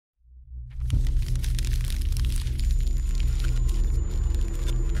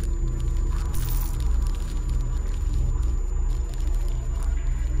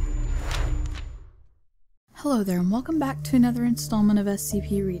Hello there and welcome back to another installment of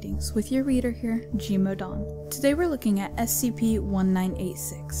SCP Readings with your reader here, Gmodon. Today we're looking at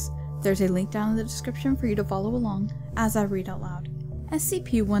SCP-1986. There's a link down in the description for you to follow along as I read out loud.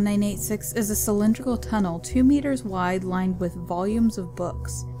 SCP-1986 is a cylindrical tunnel 2 meters wide lined with volumes of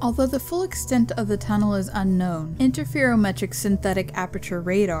books. Although the full extent of the tunnel is unknown, Interferometric Synthetic Aperture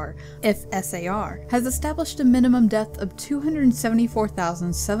Radar, if SAR, has established a minimum depth of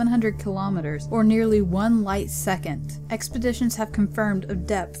 274,700 kilometers, or nearly 1 light second. Expeditions have confirmed a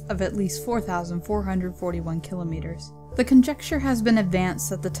depth of at least 4,441 kilometers. The conjecture has been advanced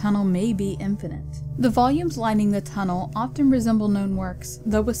that the tunnel may be infinite. The volumes lining the tunnel often resemble known works,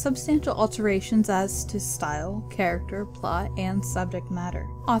 though with substantial alterations as to style, character, plot, and subject matter.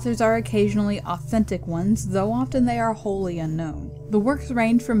 Authors are occasionally authentic ones, though often they are wholly unknown. The works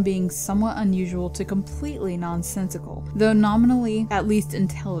range from being somewhat unusual to completely nonsensical, though nominally at least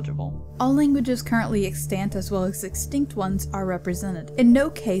intelligible. All languages currently extant as well as extinct ones are represented. In no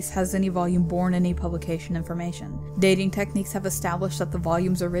case has any volume borne any publication information. Dating techniques have established that the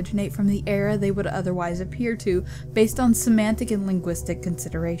volumes originate from the era they would otherwise appear to based on semantic and linguistic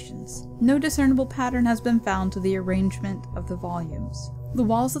considerations. No discernible pattern has been found to the arrangement of the volumes. The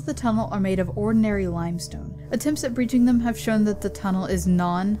walls of the tunnel are made of ordinary limestone. Attempts at breaching them have shown that the tunnel is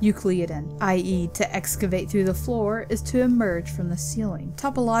non-Euclidean, i.e. to excavate through the floor is to emerge from the ceiling.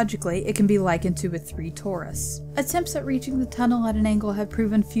 Topologically, it can be likened to a 3 torus. Attempts at reaching the tunnel at an angle have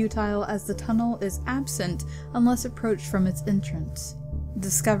proven futile as the tunnel is absent unless approached from its entrance.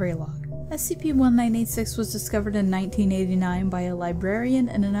 Discovery Log. SCP-1986 was discovered in 1989 by a librarian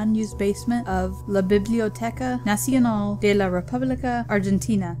in an unused basement of La Biblioteca Nacional de la República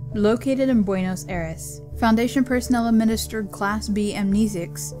Argentina, located in Buenos Aires. Foundation personnel administered Class B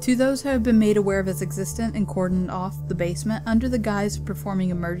amnesics to those who have been made aware of its existence and cordoned off the basement under the guise of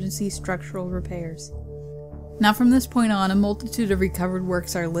performing emergency structural repairs. Now from this point on, a multitude of recovered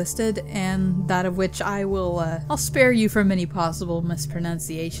works are listed, and that of which I'll spare you from any possible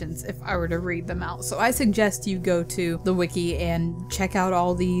mispronunciations if I were to read them out. So I suggest you go to the wiki and check out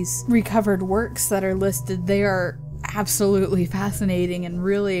all these recovered works that are listed. They are absolutely fascinating, and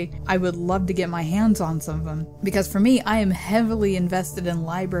really I would love to get my hands on some of them, because for me, I am heavily invested in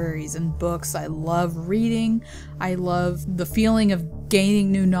libraries and books. I love reading. I love the feeling of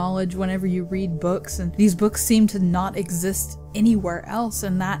gaining new knowledge whenever you read books, and these books seem to not exist anywhere else,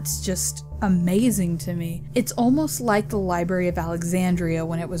 and that's just amazing to me. It's almost like the Library of Alexandria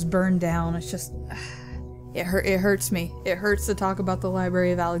when it was burned down. It's just It hurts me. It hurts to talk about the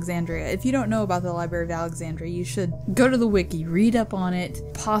Library of Alexandria. If you don't know about the Library of Alexandria, you should go to the wiki, read up on it.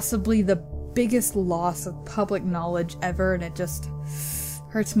 Possibly the biggest loss of public knowledge ever, and it just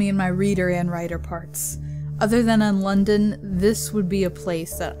hurts me in my reader and writer parts. Other than in London, this would be a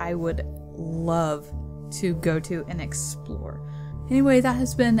place that I would love to go to and explore. Anyway, that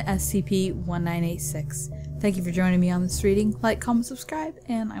has been SCP-1986. Thank you for joining me on this reading. Like, comment, subscribe,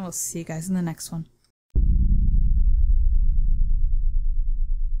 and I will see you guys in the next one.